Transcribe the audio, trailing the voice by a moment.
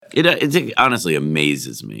It honestly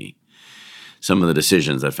amazes me some of the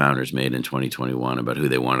decisions that founders made in 2021 about who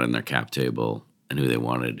they wanted on their cap table and who they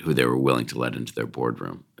were willing to let into their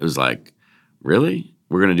boardroom. It was like, really?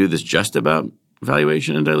 We're going to do this just about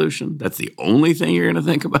valuation and dilution? That's the only thing you're going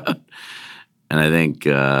to think about? And I think,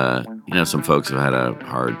 some folks have had a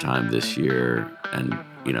hard time this year and,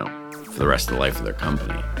 for the rest of the life of their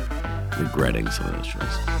company, regretting some of those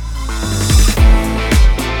choices.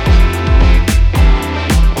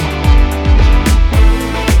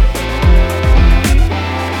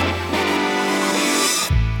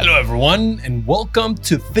 Hello, everyone, and welcome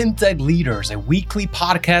to Fintech Leaders, a weekly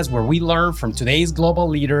podcast where we learn from today's global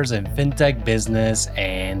leaders in fintech business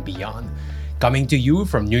and beyond. Coming to you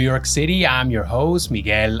from New York City, I'm your host,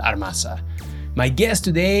 Miguel Armaza. My guest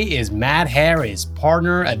today is Matt Harris,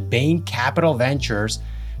 partner at Bain Capital Ventures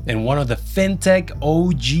and one of the Fintech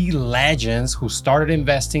OG legends who started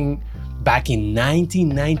investing back in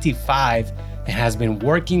 1995 and has been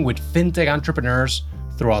working with fintech entrepreneurs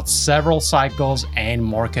throughout several cycles and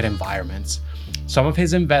market environments. Some of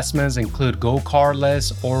his investments include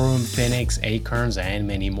GoCardless, Orum, Finix, Acorns, and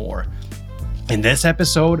many more. In this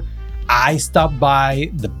episode, I stopped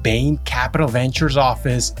by the Bain Capital Ventures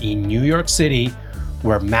office in New York City,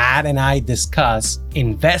 where Matt and I discuss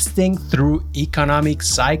investing through economic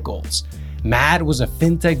cycles. Matt was a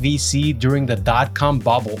fintech VC during the dot-com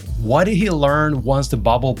bubble. What did he learn once the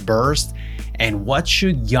bubble burst? And what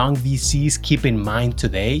should young VCs keep in mind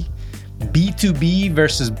today? B2B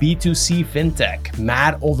versus B2C Fintech.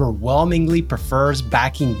 Matt overwhelmingly prefers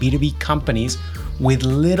backing B2B companies with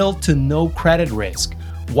little to no credit risk.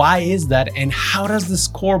 Why is that, and how does the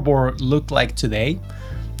scoreboard look like today?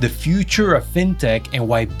 The future of fintech and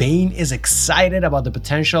why Bain is excited about the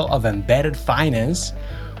potential of embedded finance.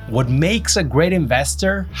 What makes a great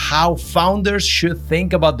investor, how founders should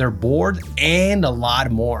think about their board, and a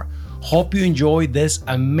lot more. Hope you enjoyed this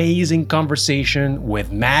amazing conversation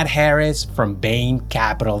with Matt Harris from Bain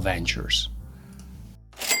Capital Ventures.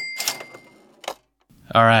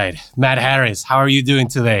 All right, Matt Harris, how are you doing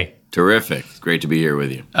today? Terrific. Great to be here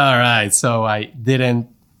with you. All right, so I didn't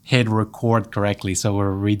hit record correctly, so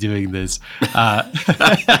we're redoing this.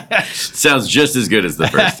 Sounds just as good as the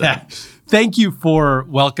first time. Thank you for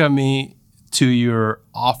welcoming me to your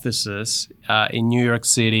offices in New York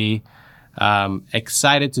City.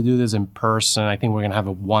 Excited to do this in person. I think we're going to have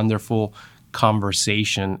a wonderful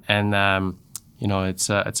conversation. And, it's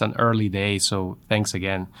an early day, so thanks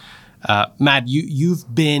again. Matt,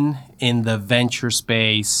 you've been in the venture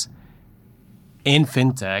space in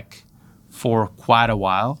fintech for quite a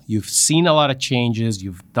while. You've seen a lot of changes.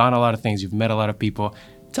 You've done a lot of things. You've met a lot of people.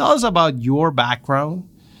 Tell us about your background,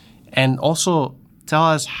 and also tell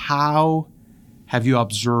us how have you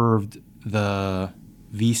observed the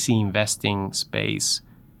VC investing space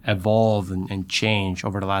evolve and change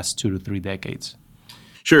over the last 2 to 3 decades?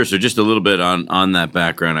 Sure. So just a little bit on that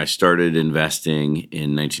background. I started investing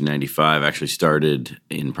in 1995, actually started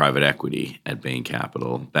in private equity at Bain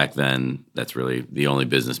Capital. Back then, that's really the only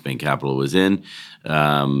business Bain Capital was in.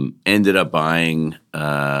 Ended up buying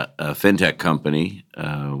a fintech company.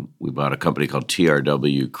 We bought a company called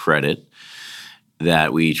TRW Credit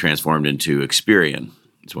that we transformed into Experian.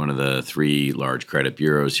 It's one of the 3 large credit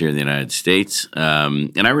bureaus here in the United States.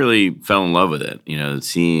 And I really fell in love with it,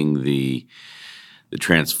 seeing the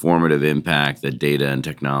transformative impact that data and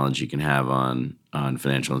technology can have on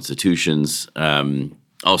financial institutions.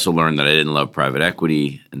 Also learned that I didn't love private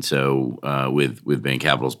equity. And so with Bain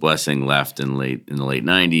Capital's blessing, left in the late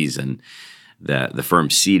 90s, and that the firm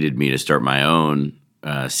seeded me to start my own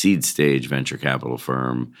seed stage venture capital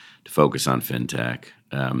firm to focus on fintech.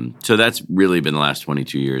 So that's really been the last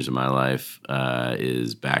 22 years of my life,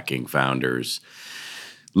 is backing founders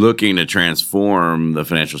looking to transform the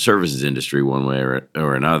financial services industry one way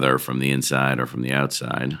or another, from the inside or from the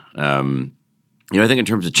outside. I think in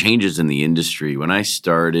terms of changes in the industry, when I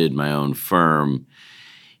started my own firm,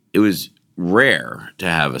 it was rare to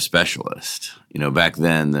have a specialist. Back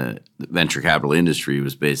then, the venture capital industry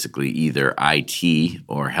was basically either IT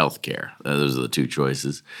or healthcare. Those are the 2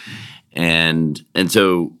 choices. And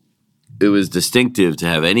so it was distinctive to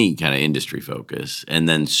have any kind of industry focus. And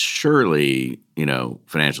then surely,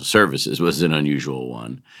 financial services was an unusual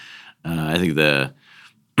one. I think the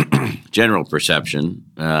general perception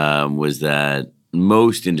was that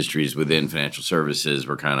most industries within financial services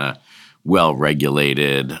were kind of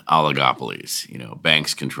well-regulated oligopolies.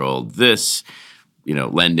 Banks controlled this,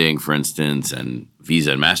 lending, for instance, and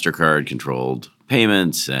Visa and MasterCard controlled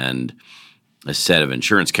payments, and a set of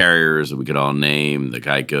insurance carriers that we could all name, the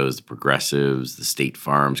Geicos, the Progressives, the State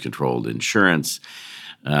Farms controlled insurance.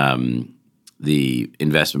 the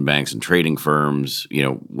investment banks and trading firms,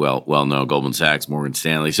 well known, Goldman Sachs, Morgan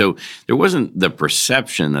Stanley. So there wasn't the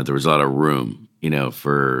perception that there was a lot of room,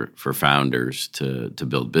 for founders to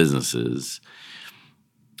build businesses.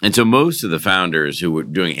 And so most of the founders who were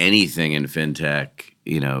doing anything in fintech,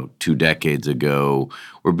 2 decades ago,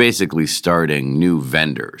 were basically starting new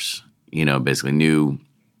vendors, basically new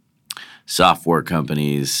software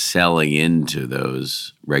companies selling into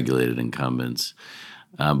those regulated incumbents.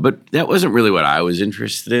 But that wasn't really what I was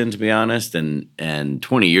interested in, to be honest. And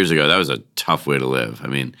 20 years ago, that was a tough way to live. I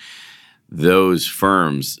mean, those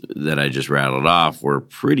firms that I just rattled off were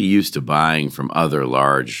pretty used to buying from other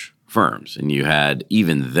large firms. And you had,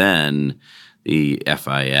 even then, the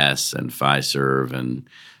FIS and Fiserv and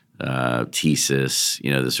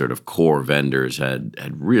TSYS, the sort of core vendors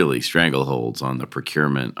had really strangleholds on the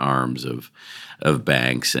procurement arms of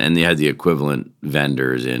banks, and they had the equivalent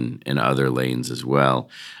vendors in other lanes as well.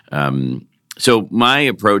 So my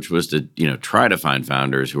approach was to try to find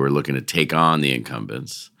founders who are looking to take on the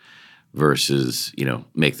incumbents versus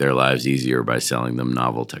make their lives easier by selling them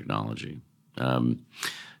novel technology.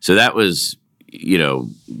 So that was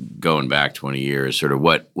going back 20 years, sort of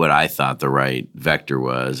what I thought the right vector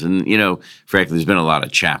was. And, frankly, there's been a lot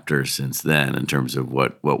of chapters since then in terms of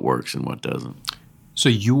what works and what doesn't. So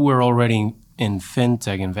you were already in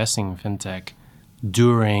fintech, investing in fintech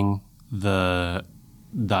during the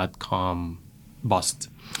 .com bust.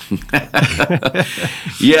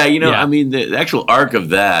 Yeah, I mean, the actual arc of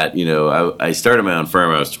that, I started my own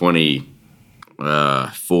firm. I was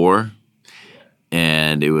 24.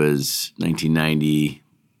 And it was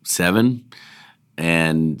 1997.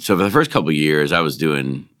 And so for the first couple of years, I was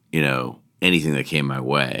doing, anything that came my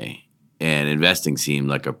way. And investing seemed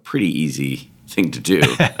like a pretty easy thing to do.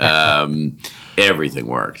 Everything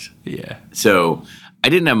worked. Yeah. So I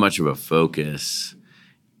didn't have much of a focus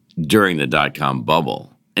during the dot-com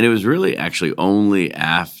bubble. And it was really actually only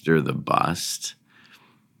after the bust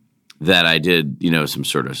that I did, some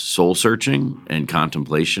sort of soul searching and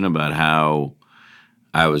contemplation about how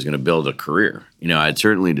I was going to build a career. I'd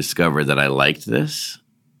certainly discovered that I liked this,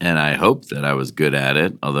 and I hoped that I was good at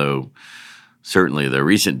it, although certainly the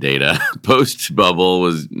recent data post-bubble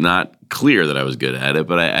was not clear that I was good at it,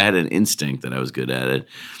 but I had an instinct that I was good at it.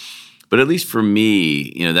 But at least for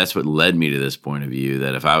me, that's what led me to this point of view,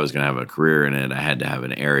 that if I was going to have a career in it, I had to have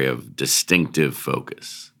an area of distinctive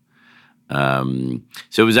focus. So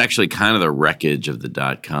it was actually kind of the wreckage of the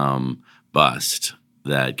dot-com bust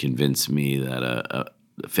that convinced me that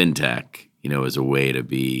fintech, is a way to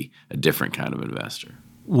be a different kind of investor.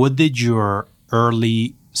 What did your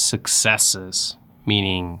early successes,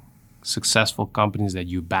 meaning successful companies that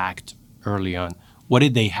you backed early on, what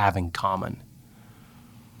did they have in common?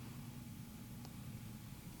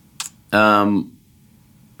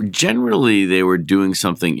 Generally, they were doing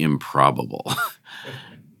something improbable.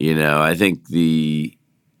 I think the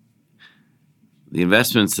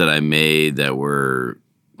investments that I made that were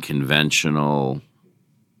conventional,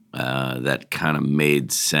 that kind of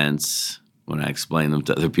made sense when I explained them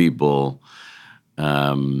to other people,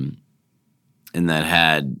 and that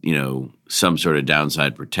had, some sort of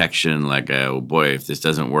downside protection, like, oh boy, if this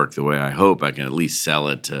doesn't work the way I hope, I can at least sell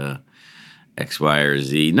it to X, Y, or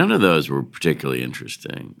Z. None of those were particularly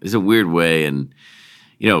interesting. It's a weird way, and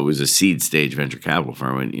it was a seed stage venture capital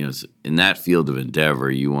firm, and in that field of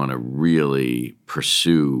endeavor, you want to really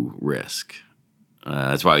pursue risk.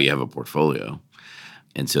 That's why you have a portfolio.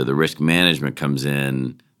 And so the risk management comes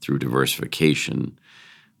in through diversification,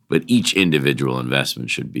 but each individual investment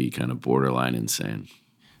should be kind of borderline insane.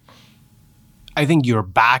 I think your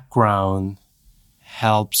background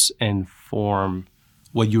helps inform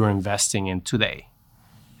what you're investing in today.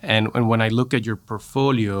 And when I look at your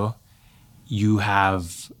portfolio, you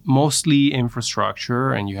have mostly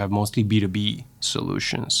infrastructure and you have mostly B2B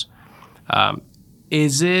solutions.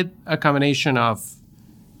 Is it a combination of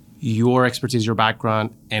your expertise, your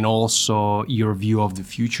background, and also your view of the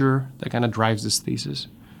future that kind of drives this thesis?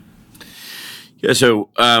 Yeah, so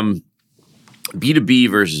B2B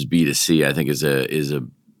versus B2C, I think, is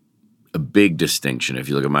a big distinction. If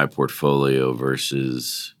you look at my portfolio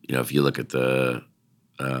versus, if you look at the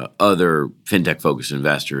other fintech-focused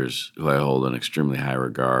investors who I hold in extremely high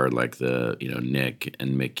regard, like the Nick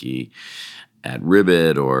and Mickey at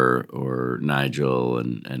Ribbit, or Nigel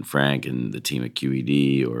and Frank and the team at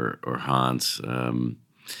QED, or Hans and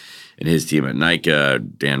his team at Nika,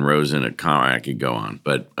 Dan Rosen at I could go on,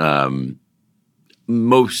 but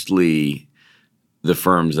mostly the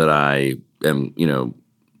firms that I am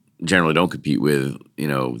generally don't compete with,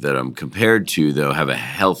 that I'm compared to, though, have a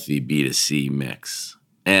healthy B2C mix.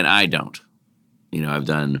 And I don't. I've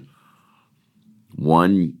done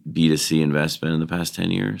one B2C investment in the past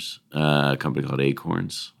 10 years, a company called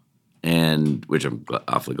Acorns, and which I'm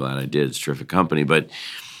awfully glad I did. It's a terrific company. But,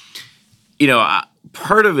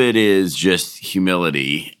 part of it is just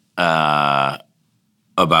humility about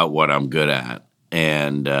what I'm good at.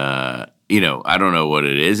 And, I don't know what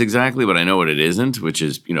it is exactly, but I know what it isn't, which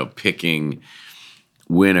is, picking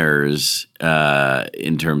winners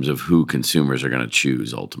in terms of who consumers are going to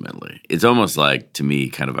choose ultimately. It's almost like, to me,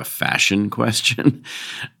 kind of a fashion question.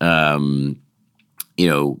 Catching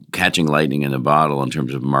lightning in a bottle in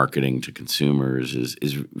terms of marketing to consumers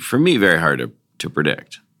is for me very hard to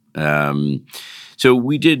predict. So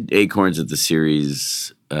we did Acorns at the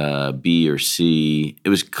Series B or C. It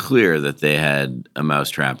was clear that they had a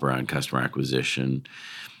mousetrap around customer acquisition,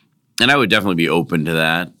 and I would definitely be open to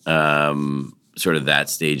that. Sort of that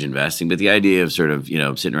stage investing, but the idea of sort of,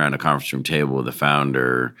 sitting around a conference room table with a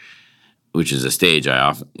founder, which is a stage I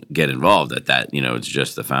often get involved at, that, it's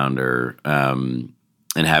just the founder, and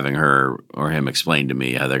having her or him explain to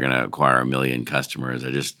me how they're going to acquire 1 million customers.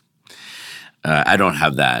 I don't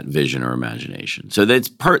have that vision or imagination. So that's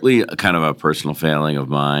partly kind of a personal failing of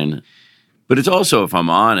mine, but it's also, if I'm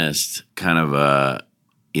honest, kind of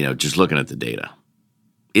just looking at the data.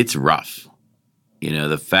 It's rough.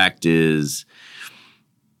 The fact is,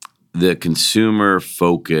 the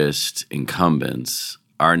consumer-focused incumbents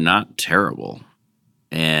are not terrible,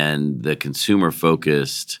 and the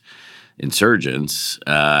consumer-focused insurgents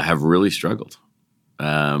have really struggled,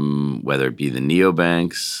 whether it be the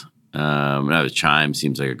neobanks. Chime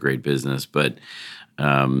seems like a great business, but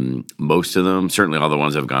most of them, certainly all the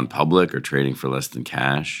ones that have gone public, are trading for less than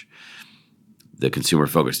cash. The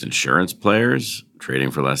consumer-focused insurance players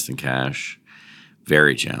trading for less than cash,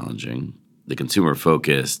 very challenging. The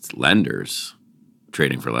consumer-focused lenders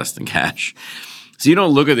trading for less than cash. So you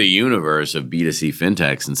don't look at the universe of B2C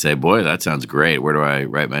fintechs and say, boy, that sounds great. Where do I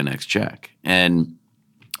write my next check? And,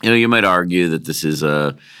 you might argue that this is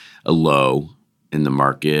a low in the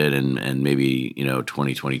market, and maybe,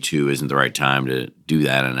 2022 isn't the right time to do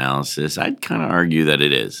that analysis. I'd kind of argue that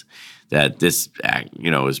it is, that this,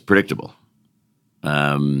 is predictable.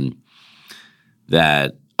 That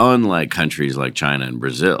unlike countries like China and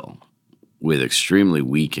Brazil, with extremely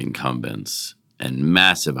weak incumbents and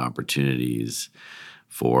massive opportunities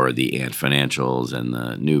for the Ant Financials and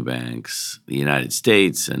the new banks, the United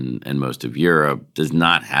States and most of Europe does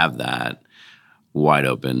not have that wide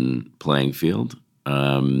open playing field.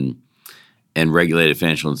 And regulated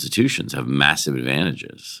financial institutions have massive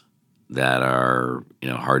advantages that are,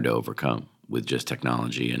 hard to overcome with just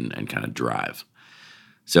technology and kind of drive.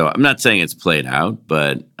 So I'm not saying it's played out,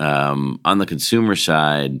 but on the consumer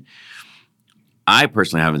side, I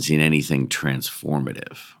personally haven't seen anything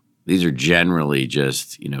transformative. These are generally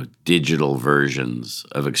just, digital versions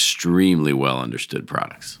of extremely well understood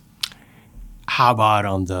products. How about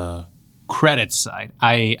on the credit side?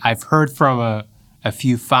 I've heard from a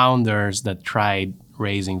few founders that tried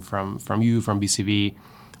raising from BCV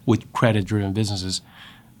with credit-driven businesses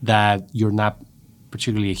that you're not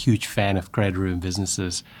particularly a huge fan of credit-driven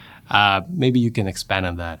businesses. Maybe you can expand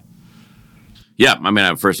on that.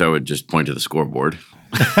 Yeah, first I would just point to the scoreboard.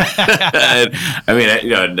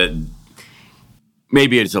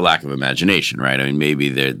 Maybe it's a lack of imagination, right? Maybe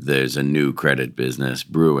there's a new credit business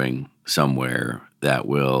brewing somewhere that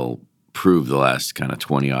will prove the last kind of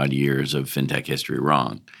 20-odd years of fintech history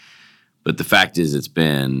wrong. But the fact is, it's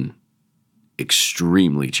been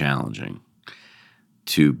extremely challenging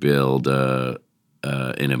to build an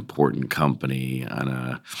important company on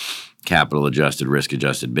a capital-adjusted,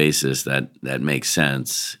 risk-adjusted basis that makes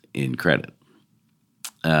sense in credit.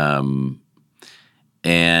 And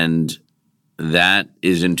that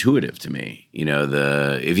is intuitive to me.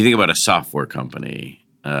 If you think about a software company,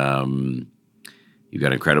 you've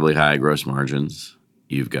got incredibly high gross margins,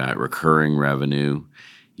 you've got recurring revenue,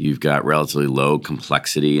 you've got relatively low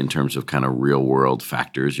complexity in terms of kind of real-world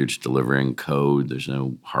factors. You're just delivering code. There's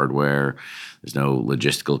no hardware. There's no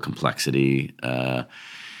logistical complexity.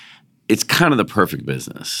 It's kind of the perfect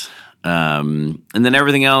business. And then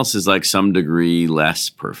everything else is like some degree less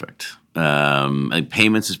perfect.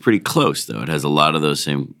 Payments is pretty close, though. It has a lot of those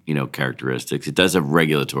same, characteristics. It does have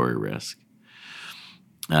regulatory risk.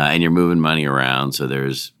 And you're moving money around, so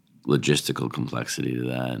there's logistical complexity to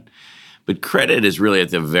that. But credit is really at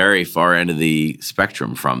the very far end of the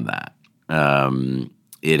spectrum from that.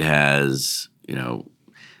 It has,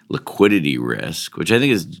 liquidity risk, which I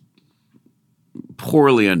think is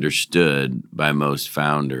poorly understood by most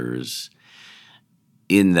founders,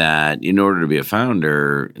 in that in order to be a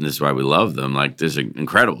founder, and this is why we love them, there's an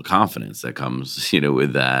incredible confidence that comes,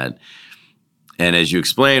 with that. And as you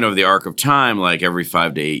explain, over the arc of time, like every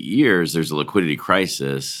 5 to 8 years, there's a liquidity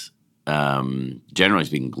crisis, generally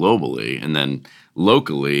speaking, globally, and then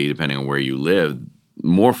locally, depending on where you live,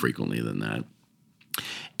 more frequently than that.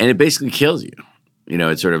 And it basically kills you.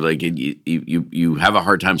 It's sort of like you have a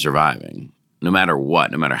hard time surviving, no matter what,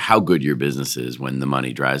 no matter how good your business is when the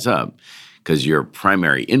money dries up, because your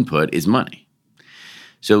primary input is money.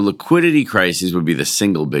 So liquidity crises would be the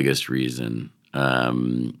single biggest reason.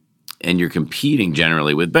 And you're competing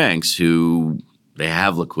generally with banks who they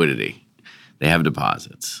have liquidity. They have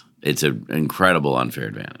deposits. It's an incredible unfair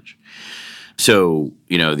advantage. So,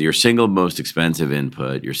 your single most expensive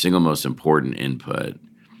input, your single most important input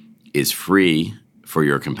is free for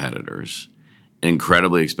your competitors,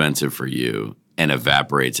 incredibly expensive for you, and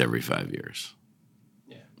evaporates every 5 years.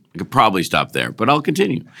 Yeah. I could probably stop there, but I'll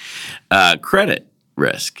continue. Credit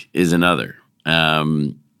risk is another.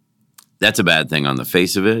 That's a bad thing on the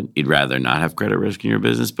face of it. You'd rather not have credit risk in your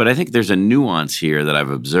business. But I think there's a nuance here that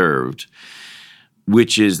I've observed,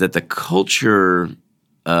 which is that the culture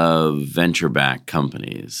of venture-backed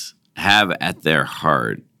companies have at their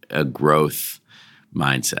heart a growth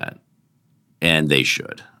mindset, and they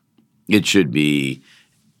should. It should be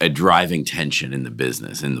a driving tension in the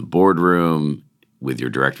business, in the boardroom, with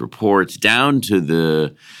your direct reports, down to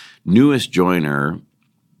the newest joiner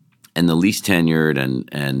and the least tenured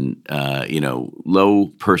and low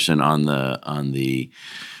person on the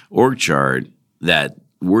org chart, that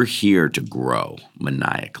we're here to grow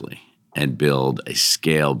maniacally and build a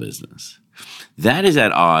scale business. That is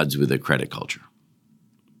at odds with a credit culture.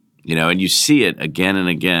 And you see it again and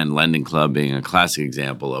again, Lending Club being a classic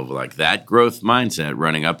example of like that growth mindset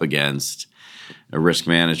running up against a risk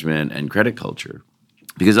management and credit culture.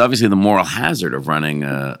 Because obviously the moral hazard of running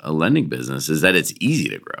a lending business is that it's easy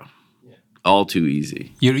to grow. Yeah. All too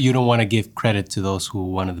easy. You don't want to give credit to those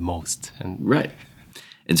who want it the most. Right.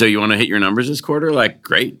 And so you want to hit your numbers this quarter? Like,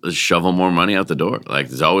 great, let's shovel more money out the door. Like,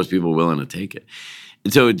 there's always people willing to take it.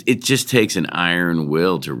 And so it just takes an iron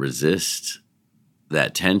will to resist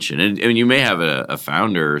that tension. And you may have a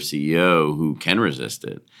founder or CEO who can resist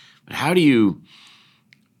it. But how do you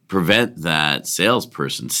prevent that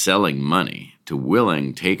salesperson selling money to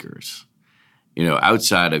willing takers,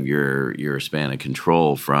 outside of your span of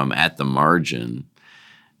control from at the margin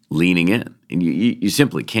leaning in? And you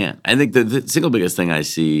simply can't. I think the single biggest thing I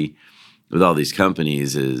see with all these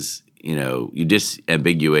companies is, you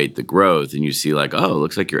disambiguate the growth and you see like, oh, it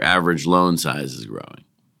looks like your average loan size is growing.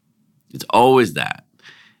 It's always that.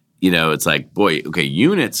 It's like, boy, okay,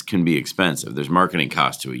 units can be expensive. There's marketing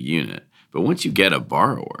cost to a unit. But once you get a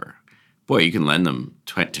borrower, boy, you can lend them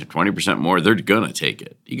 20% more. They're going to take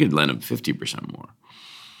it. You could lend them 50% more.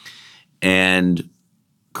 And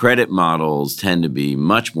credit models tend to be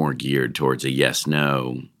much more geared towards a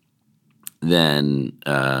yes-no than,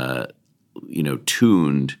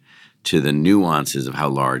 tuned to the nuances of how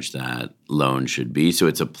large that loan should be. So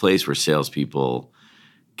it's a place where salespeople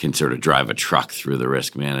can sort of drive a truck through the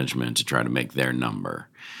risk management to try to make their number.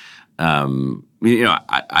 I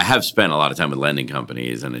have spent a lot of time with lending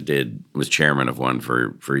companies, and was chairman of one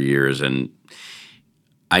for years, and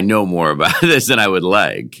I know more about this than I would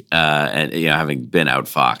like. And having been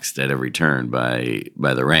outfoxed at every turn by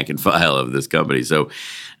the rank and file of this company, so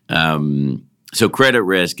credit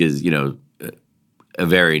risk is a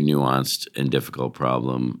very nuanced and difficult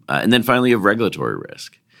problem. And then finally, you have regulatory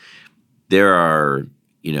risk. There are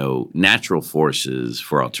natural forces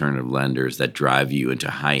for alternative lenders that drive you into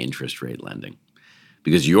high interest rate lending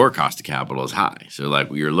because your cost of capital is high. So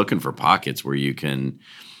like you're looking for pockets where you can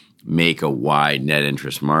make a wide net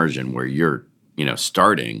interest margin where you're,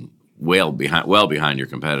 starting well behind your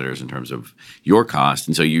competitors in terms of your cost.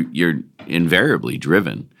 And so you're invariably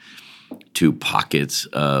driven to pockets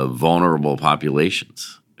of vulnerable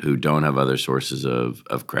populations who don't have other sources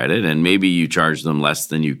of credit. And maybe you charge them less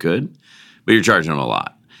than you could, but you're charging them a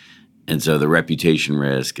lot. And so the reputation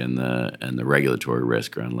risk and the regulatory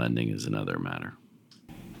risk around lending is another matter.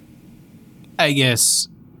 I guess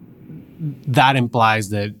that implies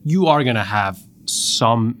that you are going to have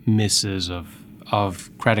some misses of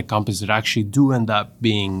credit companies that actually do end up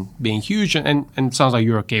being huge. And it sounds like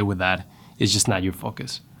you're okay with that. It's just not your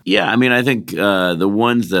focus. Yeah, I mean, I think the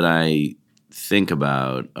ones that I think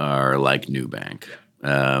about are like Nubank.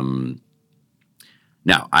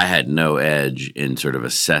 Now, I had no edge in sort of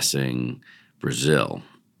assessing Brazil,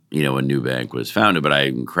 when Nubank was founded, but I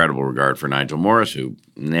have incredible regard for Nigel Morris, who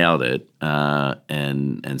nailed it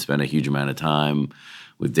and spent a huge amount of time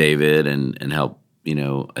with David and helped,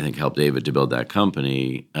 I think helped David to build that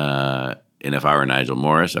company. And if I were Nigel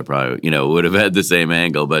Morris, I probably, would have had the same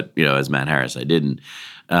angle, but, as Matt Harris, I didn't.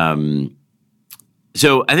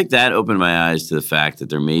 So I think that opened my eyes to the fact that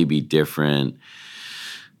there may be different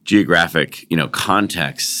geographic,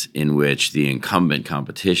 contexts in which the incumbent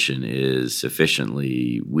competition is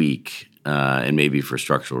sufficiently weak, and maybe for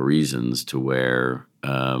structural reasons to where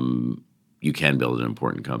you can build an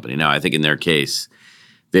important company. Now, I think in their case,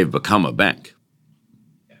 they've become a bank.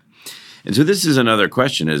 And so this is another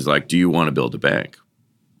question is like, do you want to build a bank?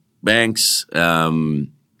 Banks,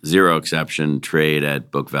 zero exception, trade at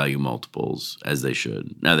book value multiples as they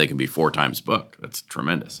should. Now they can be 4 times book. That's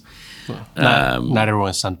tremendous. Well, not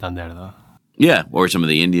everyone's Santander, though. Yeah, or some of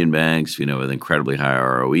the Indian banks, with incredibly high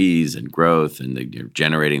ROEs and growth, and they're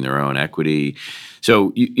generating their own equity.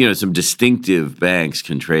 So, some distinctive banks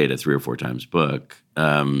can trade at 3 or 4 times book,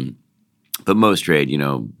 but most trade,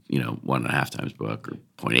 1.5 times book or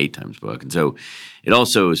 0.8 times book. And so it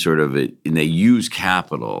also sort of, and they use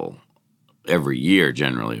capital every year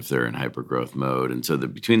generally if they're in hyper-growth mode. And so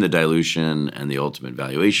between the dilution and the ultimate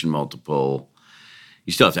valuation multiple,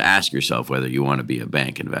 you still have to ask yourself whether you want to be a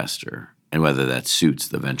bank investor and whether that suits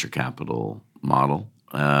the venture capital model.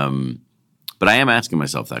 But I am asking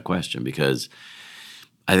myself that question because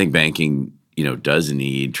I think banking, does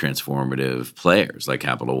need transformative players like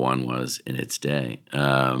Capital One was in its day.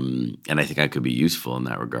 And I think I could be useful in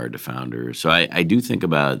that regard to founders. So I do think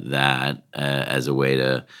about that as a way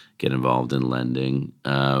to get involved in lending.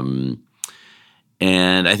 And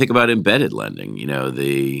I think about embedded lending,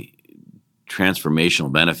 the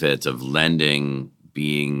transformational benefits of lending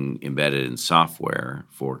being embedded in software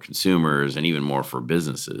for consumers and even more for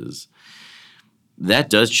businesses.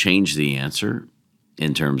 That does change the answer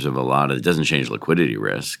in terms of it doesn't change liquidity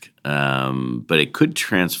risk, but it could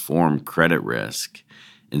transform credit risk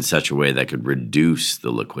in such a way that could reduce the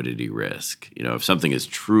liquidity risk. If something is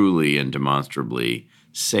truly and demonstrably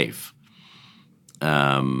safe,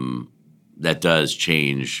 that does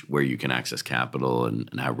change where you can access capital and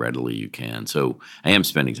how readily you can. So I am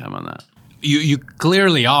spending time on that. You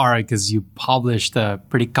clearly are, because you published a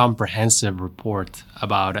pretty comprehensive report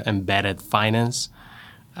about embedded finance.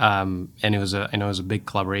 And it was a big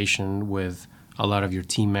collaboration with a lot of your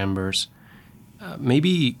team members.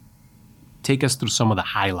 Maybe take us through some of the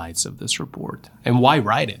highlights of this report and why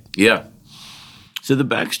write it. Yeah. So the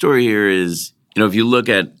backstory here is, if you look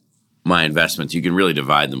at my investments, you can really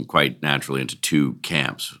divide them quite naturally into 2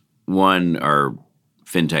 camps. One are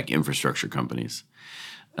fintech infrastructure companies.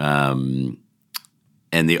 And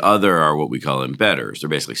the other are what we call embedders. They're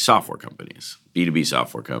basically software companies, B2B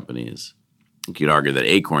software companies. You could argue that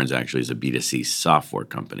Acorns actually is a B2C software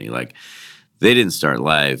company. Like, they didn't start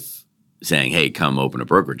life saying, hey, come open a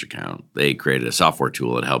brokerage account. They created a software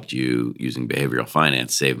tool that helped you, using behavioral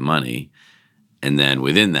finance, save money. And then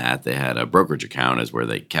within that, they had a brokerage account as where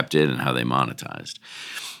they kept it and how they monetized.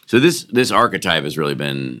 So this archetype has really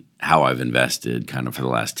been how I've invested kind of for the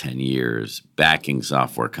last 10 years, backing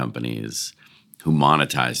software companies who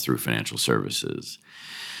monetize through financial services.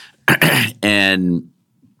 And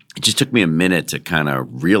it just took me a minute to kind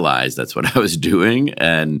of realize that's what I was doing.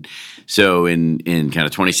 And so in kind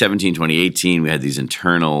of 2017, 2018, we had these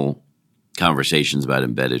internal conversations about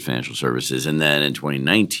embedded financial services. And then in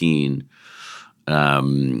 2019,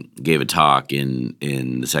 gave a talk in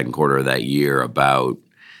the second quarter of that year about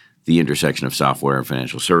the intersection of software and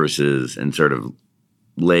financial services, and sort of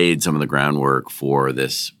laid some of the groundwork for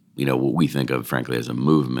this, what we think of, frankly, as a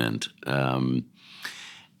movement. And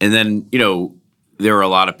then, there were a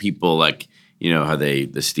lot of people like, how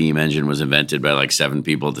the steam engine was invented by like 7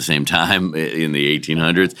 people at the same time in the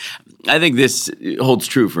 1800s. I think this holds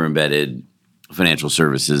true for embedded financial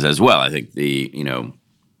services as well. I think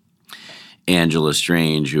Angela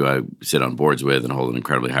Strange, who I sit on boards with and hold in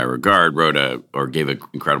incredibly high regard, gave an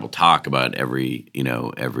incredible talk about every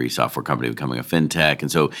software company becoming a fintech.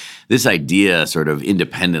 And so this idea sort of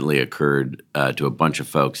independently occurred to a bunch of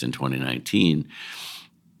folks in 2019.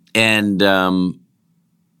 And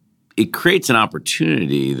it creates an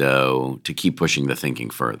opportunity, though, to keep pushing the thinking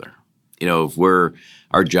further. If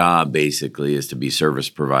our job basically is to be service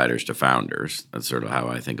providers to founders, that's sort of how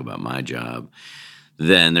I think about my job,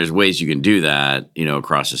 then there's ways you can do that,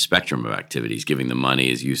 across a spectrum of activities. Giving them money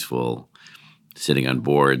is useful. Sitting on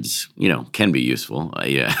boards, can be useful.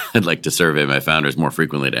 I'd like to survey my founders more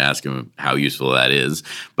frequently to ask them how useful that is,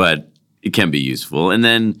 but it can be useful. And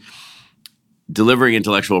then delivering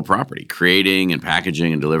intellectual property, creating and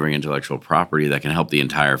packaging and delivering intellectual property that can help the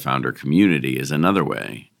entire founder community is another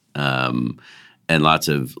way. And lots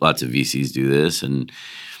of VCs do this. And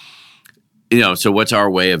so what's our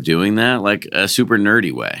way of doing that? Like a super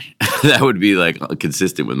nerdy way. That would be like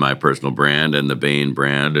consistent with my personal brand and the Bain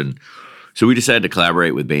brand. And so we decided to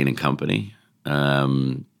collaborate with Bain & Company.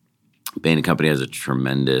 Bain & Company has a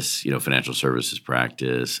tremendous, financial services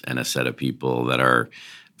practice and a set of people that are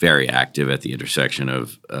very active at the intersection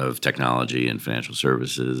of technology and financial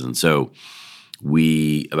services. And so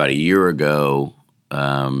we, about a year ago,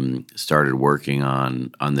 started working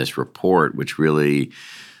on this report, which really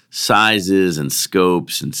sizes and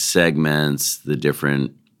scopes and segments the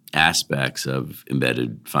different aspects of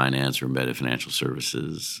embedded finance or embedded financial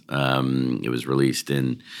services. It was released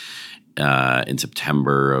in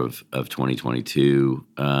September of 2022,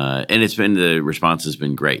 and the response has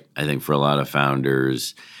been great. I think for a lot of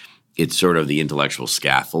founders, it's sort of the intellectual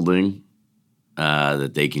scaffolding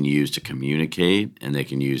that they can use to communicate and they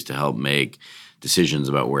can use to help make decisions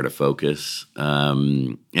about where to focus.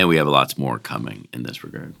 And we have lots more coming in this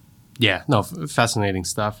regard. Yeah, no, fascinating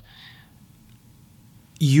stuff.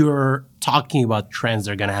 You're talking about trends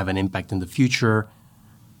that are going to have an impact in the future.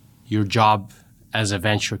 Your job as a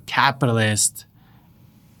venture capitalist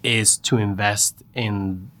is to invest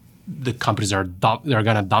in the companies that are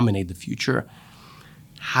going to dominate the future.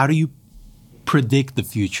 How do you predict the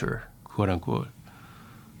future, quote unquote?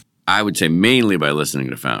 I would say mainly by listening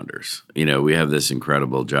to founders. We have this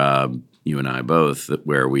incredible job, you and I both,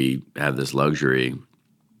 where we have this luxury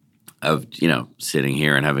of, sitting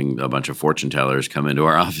here and having a bunch of fortune tellers come into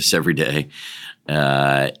our office every day.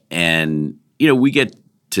 And we get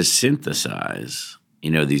to synthesize,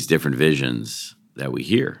 these different visions that we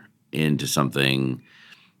hear into something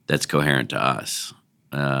that's coherent to us.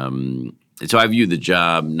 And so I view the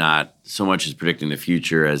job not so much as predicting the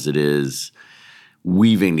future as it is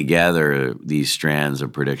weaving together these strands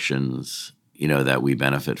of predictions, that we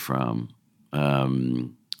benefit from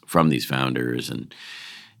these founders, and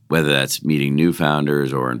whether that's meeting new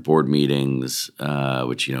founders or in board meetings,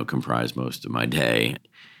 which, comprise most of my day.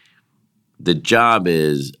 The job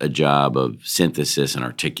is a job of synthesis and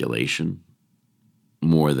articulation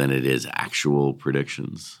more than it is actual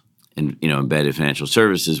predictions. And, embedded financial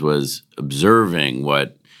services was observing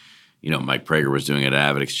what, Mike Prager was doing at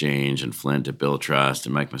AvidXchange and Flint at Billtrust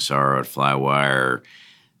and Mike Massaro at Flywire,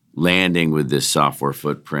 landing with this software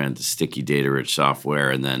footprint, the sticky data-rich software,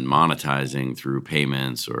 and then monetizing through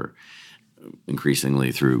payments or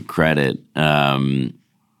increasingly through credit,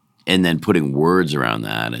 and then putting words around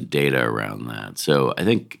that and data around that. So I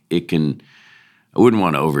think I wouldn't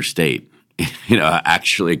want to overstate, how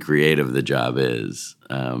actually creative the job is.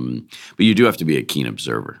 But you do have to be a keen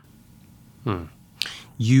observer.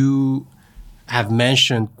 You have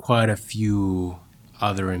mentioned quite a few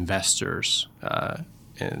other investors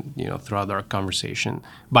and throughout our conversation.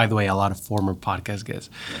 By the way, a lot of former podcast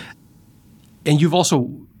guests. And you've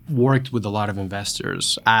also worked with a lot of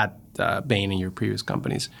investors at Bain and your previous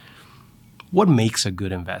companies. What makes a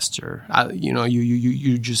good investor?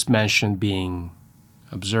 You just mentioned being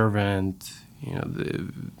observant,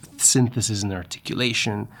 the synthesis and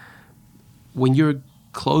articulation. When you're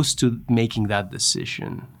close to making that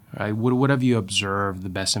decision, right? What have you observed the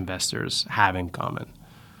best investors have in common?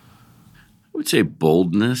 I would say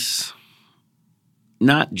boldness,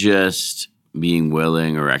 not just being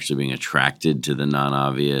willing or actually being attracted to the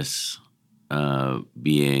non-obvious,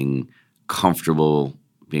 being comfortable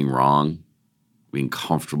being wrong, being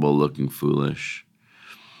comfortable looking foolish.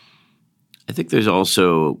 I think there's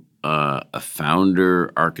also a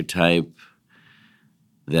founder archetype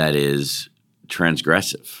that is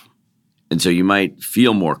transgressive. And so you might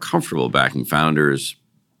feel more comfortable backing founders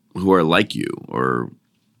who are like you or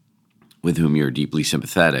with whom you're deeply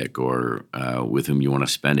sympathetic or with whom you want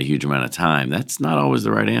to spend a huge amount of time. That's not always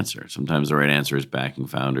the right answer. Sometimes the right answer is backing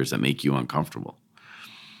founders that make you uncomfortable.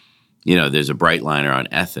 There's a bright line around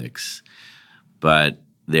ethics, but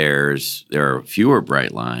there are fewer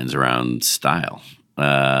bright lines around style.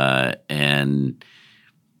 And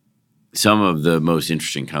some of the most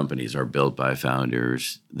interesting companies are built by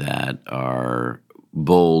founders that are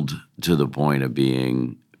bold to the point of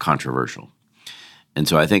being controversial. And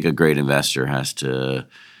so I think a great investor has to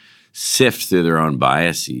sift through their own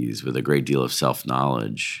biases with a great deal of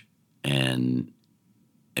self-knowledge and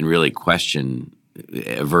really question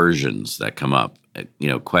aversions that come up,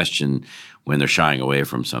 question when they're shying away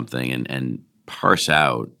from something and parse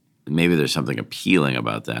out, maybe there's something appealing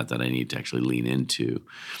about that I need to actually lean into.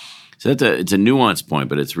 So it's a nuanced point,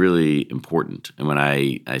 but it's really important. And when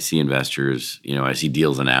I see investors, I see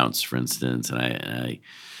deals announced, for instance, and I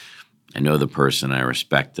know the person, I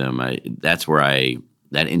respect them. That's where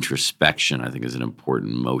that introspection, I think, is an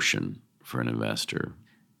important motion for an investor.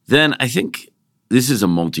 Then I think this is a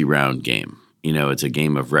multi-round game. It's a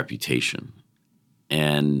game of reputation.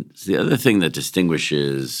 And the other thing that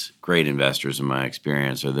distinguishes great investors, in my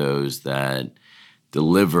experience, are those that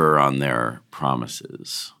deliver on their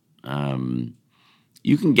promises.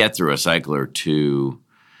 You can get through a cycle or two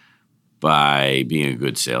by being a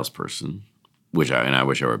good salesperson, I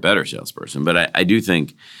wish I were a better salesperson. But I do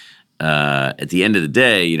think at the end of the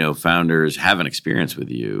day, founders have an experience with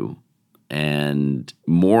you, and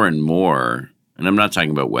more, and I'm not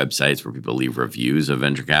talking about websites where people leave reviews of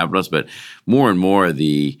venture capitalists, but more and more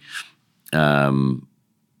the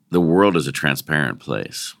world is a transparent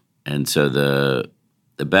place. And so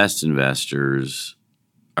the best investors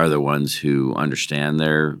are the ones who understand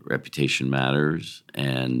their reputation matters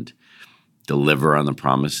and deliver on the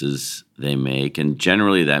promises they make. And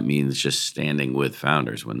generally that means just standing with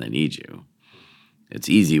founders when they need you. It's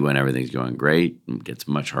easy when everything's going great. It gets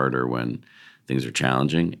much harder when things are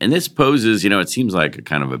challenging. And this poses, it seems like a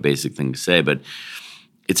kind of a basic thing to say, but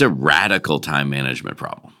it's a radical time management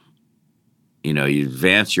problem. You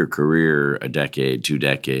advance your career a decade, 2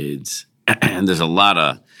 decades, and there's a lot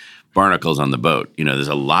of barnacles on the boat. There's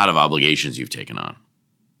a lot of obligations you've taken on.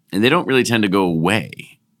 And they don't really tend to go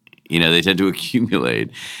away. They tend to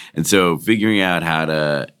accumulate. And so figuring out how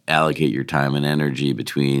to allocate your time and energy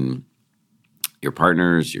between your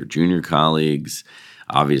partners, your junior colleagues,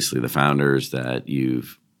 obviously the founders that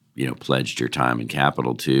you've, pledged your time and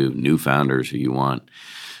capital to, new founders who you want,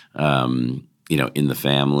 in the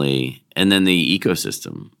family, and then the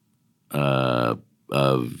ecosystem of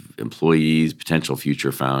employees, potential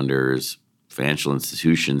future founders, financial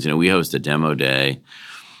institutions. We host a demo day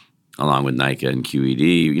along with NICA and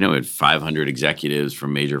QED. We had 500 executives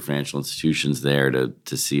from major financial institutions there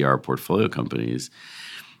to see our portfolio companies.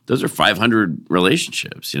 Those are 500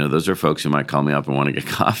 relationships. Those are folks who might call me up and want to get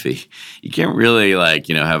coffee. You can't really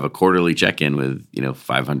have a quarterly check-in with,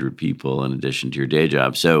 500 people in addition to your day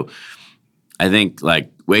job. So I think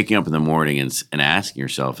waking up in the morning and asking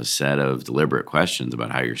yourself a set of deliberate questions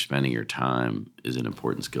about how you're spending your time is an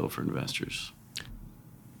important skill for investors.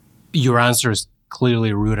 Your answer is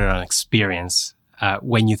clearly rooted on experience.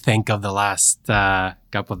 When you think of the last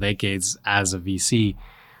couple of decades as a VC,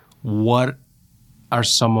 what are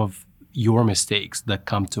some of your mistakes that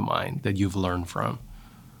come to mind that you've learned from?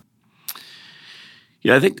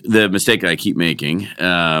 Yeah, I think the mistake I keep making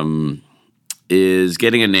is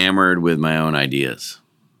getting enamored with my own ideas.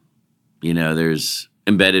 There's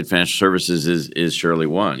embedded financial services is surely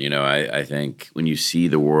one. I think when you see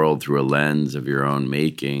the world through a lens of your own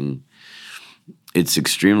making, it's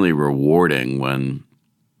extremely rewarding when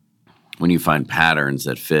you find patterns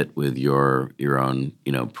that fit with your own,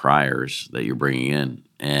 priors that you're bringing in.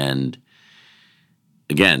 And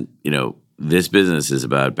again, this business is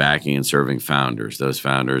about backing and serving founders. Those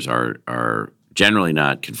founders are generally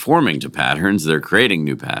not conforming to patterns. They're creating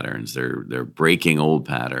new patterns. They're breaking old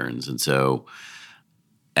patterns. And so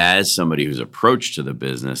as somebody whose approach to the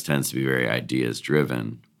business tends to be very ideas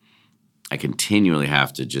driven, I continually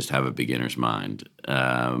have to just have a beginner's mind.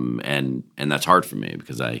 And that's hard for me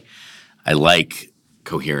because I like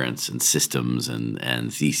coherence and systems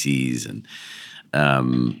and theses. And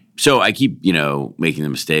so I keep, making the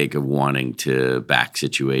mistake of wanting to back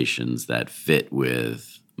situations that fit with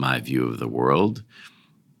my view of the world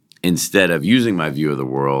instead of using my view of the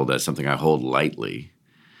world as something I hold lightly,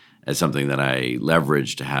 as something that I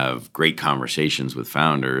leverage to have great conversations with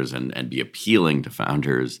founders and be appealing to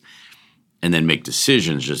founders, and then make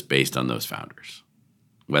decisions just based on those founders,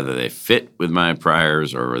 whether they fit with my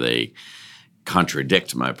priors or they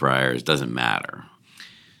contradict my priors, doesn't matter.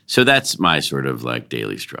 So that's my sort of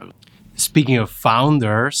daily struggle. Speaking of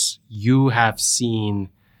founders, you have seen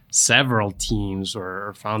several teams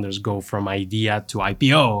or founders go from idea to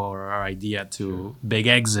IPO or idea to big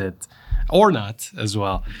exit or not as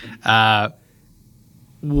well.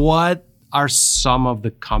 What are some of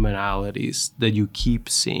the commonalities that you keep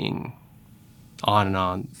seeing on and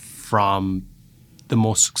on from the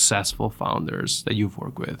most successful founders that you've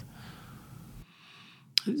worked with?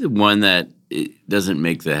 The one that it doesn't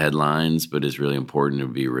make the headlines, but is really important to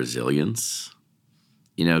be resilience.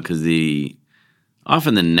 Because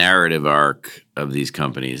often the narrative arc of these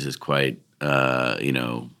companies is quite,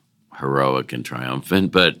 heroic and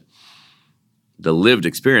triumphant, but the lived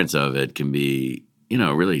experience of it can be,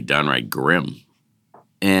 really downright grim.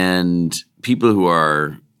 And people who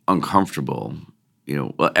are uncomfortable,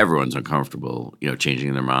 everyone's uncomfortable,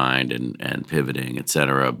 changing their mind and pivoting, et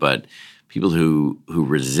cetera. But people who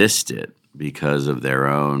resist it because of their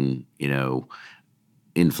own,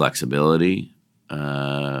 inflexibility,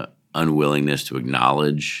 unwillingness to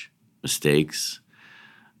acknowledge mistakes,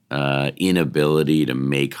 inability to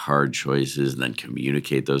make hard choices and then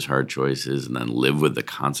communicate those hard choices and then live with the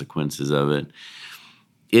consequences of it.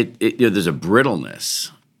 There's a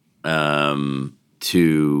brittleness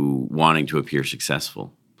to wanting to appear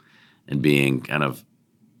successful. and being kind of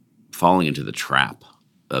falling into the trap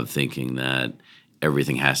of thinking that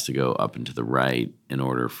everything has to go up and to the right in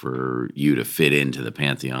order for you to fit into the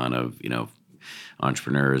pantheon of,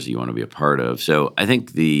 entrepreneurs you want to be a part of. So I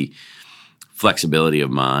think the flexibility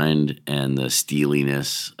of mind and the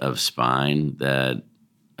steeliness of spine that,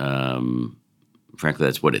 frankly,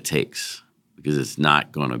 that's what it takes, because it's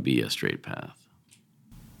not going to be a straight path.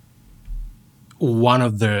 One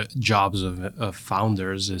of the jobs of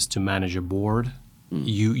founders is to manage a board.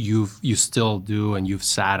 You still do, and you've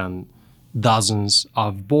sat on dozens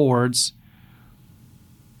of boards.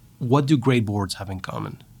 What do great boards have in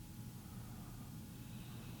common?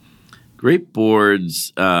 Great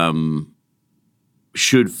boards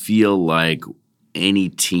should feel like any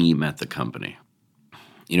team at the company.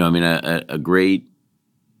 A great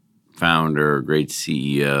founder, a great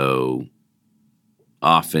CEO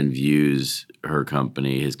often views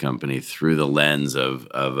his company through the lens of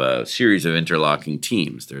a series of interlocking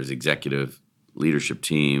teams. There's executive leadership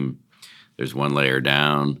team. There's one layer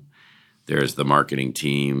down. There's the marketing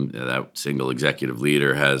team. That single executive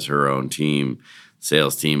leader has her own team,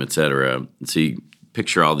 sales team, et cetera. And so you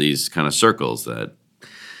picture all these kind of circles that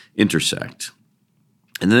intersect.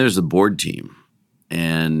 And then there's the board team.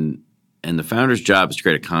 And the founder's job is to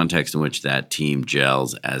create a context in which that team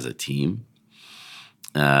gels as a team.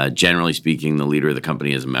 Generally speaking, the leader of the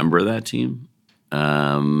company is a member of that team,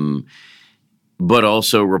 but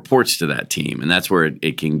also reports to that team. And that's where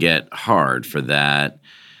it can get hard for that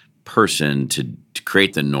person to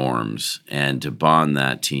create the norms and to bond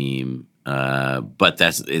that team. But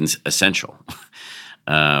that's essential.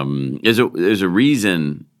 There's a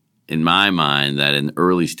reason in my mind that in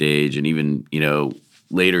early stage and even,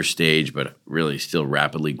 later stage, but really still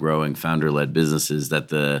rapidly growing founder-led businesses, that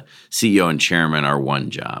the CEO and chairman are one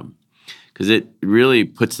job, because it really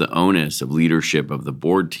puts the onus of leadership of the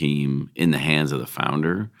board team in the hands of the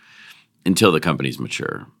founder until the company's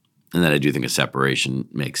mature. And then I do think a separation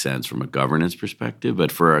makes sense from a governance perspective.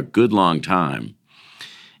 But for a good long time,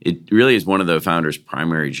 it really is one of the founder's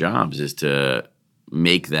primary jobs is to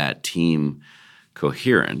make that team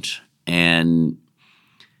coherent and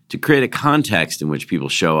to create a context in which people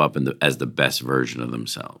show up as the best version of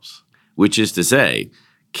themselves, which is to say,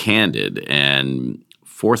 candid and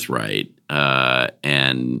forthright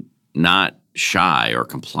and not shy or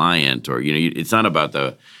compliant, or it's not about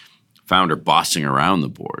the founder bossing around the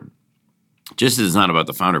board. Just as it's not about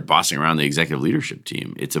the founder bossing around the executive leadership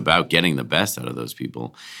team. It's about getting the best out of those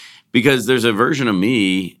people, because there's a version of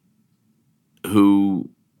me who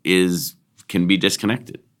can be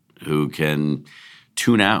disconnected, who can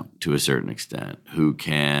tune out to a certain extent,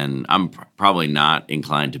 I'm probably not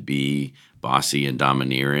inclined to be bossy and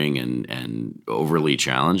domineering and overly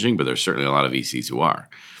challenging, but there's certainly a lot of VCs who are.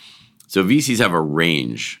 So VCs have a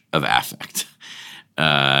range of affect.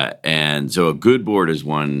 And so a good board is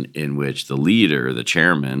one in which the leader, the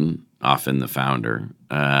chairman, often the founder,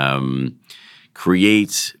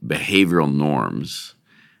 creates behavioral norms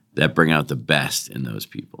that bring out the best in those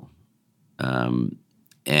people.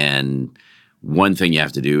 And one thing you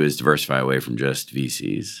have to do is diversify away from just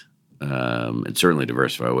VCs, and certainly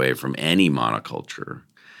diversify away from any monoculture,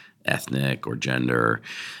 ethnic or gender,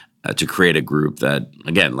 to create a group that,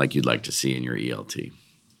 again, like you'd like to see in your ELT.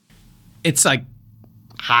 It's like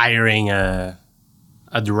hiring a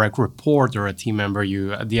direct report or a team member.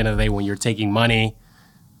 You, at the end of the day, when you're taking money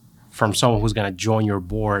from someone who's going to join your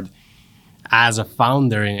board, as a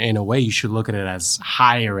founder, in a way, you should look at it as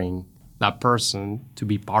hiring that person to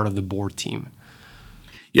be part of the board team.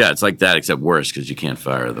 Yeah, it's like that, except worse, because you can't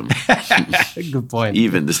fire them. Good point.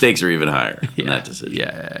 Even the stakes are even higher in that decision.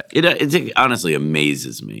 Yeah. It honestly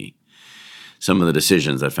amazes me, some of the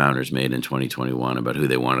decisions that founders made in 2021 about who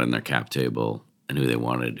they wanted on their cap table and who they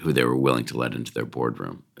were willing to let into their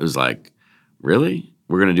boardroom. It was like, really?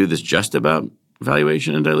 We're going to do this just about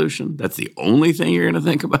valuation and dilution? That's the only thing you're going to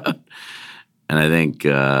think about? And I think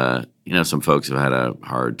some folks have had a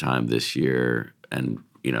hard time this year and,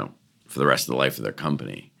 for the rest of the life of their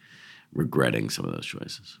company, regretting some of those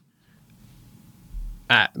choices.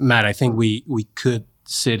 Matt, I think we could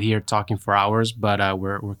sit here talking for hours, but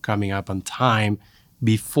we're coming up on time.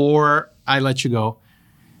 Before I let you go,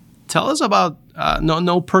 tell us about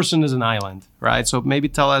no person is an island, right? So maybe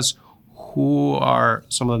tell us who are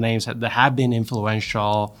some of the names that have been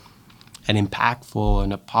influential and impactful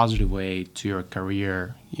in a positive way to your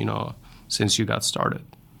career, since you got started.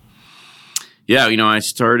 Yeah, I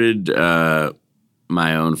started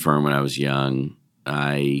my own firm when I was young.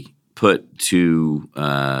 I put two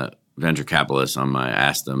venture capitalists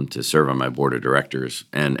asked them to serve on my board of directors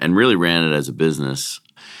and really ran it as a business.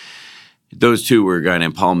 Those two were a guy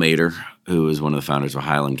named Paul Mader, who was one of the founders of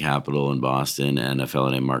Highland Capital in Boston, and a fellow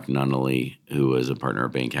named Mark Nunnally, who was a partner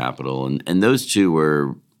at Bain Capital. And those two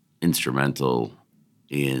were instrumental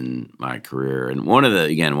in my career. And one of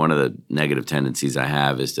the negative tendencies I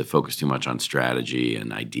have is to focus too much on strategy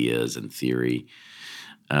and ideas and theory.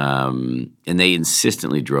 And they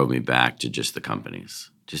insistently drove me back to just the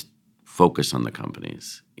companies. Just focus on the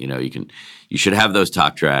companies. You should have those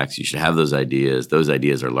talk tracks. You should have those ideas. Those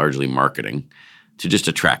ideas are largely marketing to just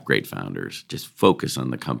attract great founders. Just focus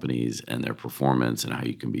on the companies and their performance and how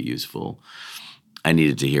you can be useful. I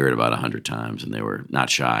needed to hear it about 100 times, and they were not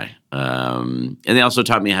shy. And they also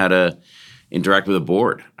taught me how to interact with a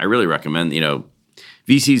board. I really recommend,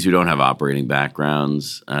 VCs who don't have operating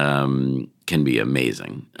backgrounds can be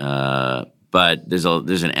amazing. But there's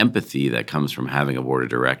an empathy that comes from having a board of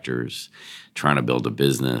directors trying to build a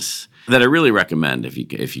business that I really recommend if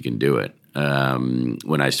you can do it.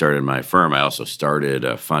 When I started my firm, I also started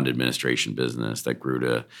a fund administration business that grew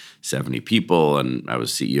to 70 people, and I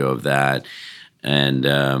was CEO of that. And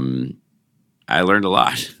I learned a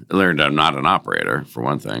lot. I learned I'm not an operator, for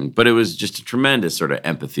one thing, but it was just a tremendous sort of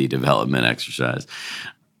empathy development exercise.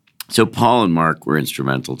 So Paul and Mark were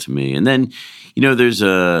instrumental to me. And then, there's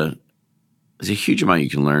a huge amount you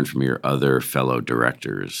can learn from your other fellow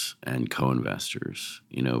directors and co-investors.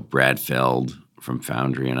 Brad Feld from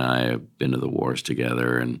Foundry and I have been to the wars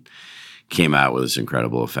together and came out with this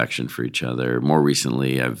incredible affection for each other. More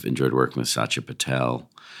recently, I've enjoyed working with Satya Patel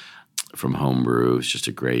from Homebrew. It's just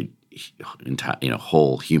a great,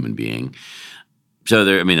 whole human being. So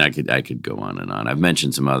I could go on and on. I've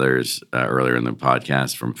mentioned some others earlier in the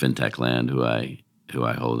podcast from Fintech Land who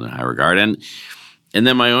I hold in high regard, and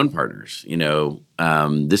then my own partners.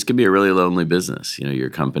 This could be a really lonely business. Your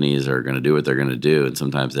companies are going to do what they're going to do, and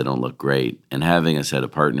sometimes they don't look great. And having a set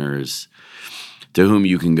of partners to whom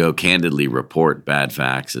you can go candidly report bad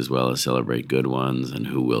facts as well as celebrate good ones, and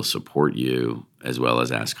who will support you as well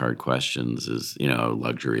as ask hard questions is, a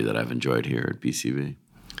luxury that I've enjoyed here at BCV.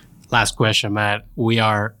 Last question, Matt. We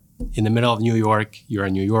are in the middle of New York. You're a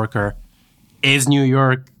New Yorker. Is New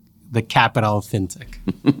York the capital of fintech?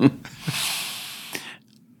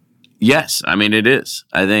 Yes, it is.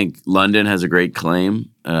 I think London has a great claim,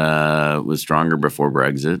 was stronger before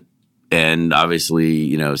Brexit. And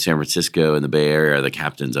obviously, San Francisco and the Bay Area are the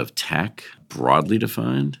captains of tech, broadly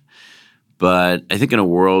defined. But I think in a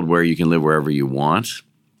world where you can live wherever you want,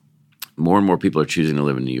 more and more people are choosing to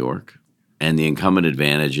live in New York. And the incumbent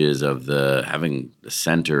advantages of having the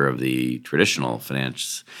center of the traditional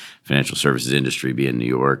financial services industry be in New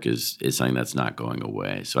York is something that's not going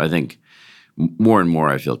away. So I think more and more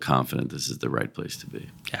I feel confident this is the right place to be.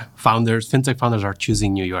 Yeah, fintech founders are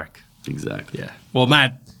choosing New York. Exactly. Yeah. Well,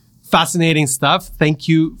 Matt, fascinating stuff. Thank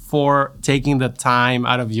you for taking the time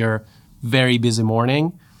out of your very busy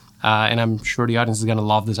morning. And I'm sure the audience is going to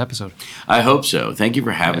love this episode. I hope so. Thank you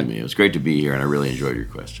for having me. It was great to be here, and I really enjoyed your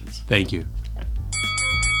questions. Thank you.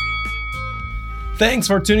 Thanks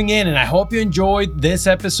for tuning in, and I hope you enjoyed this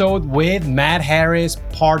episode with Matt Harris,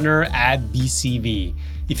 partner at BCV.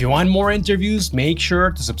 If you want more interviews, make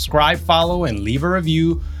sure to subscribe, follow, and leave a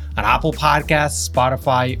review on Apple Podcasts,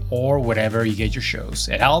 Spotify, or whatever you get your shows.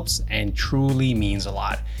 It helps and truly means a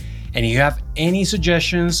lot. And if you have any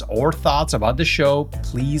suggestions or thoughts about the show,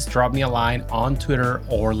 please drop me a line on Twitter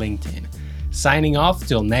or LinkedIn. Signing off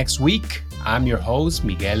till next week, I'm your host,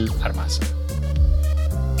 Miguel Armaza.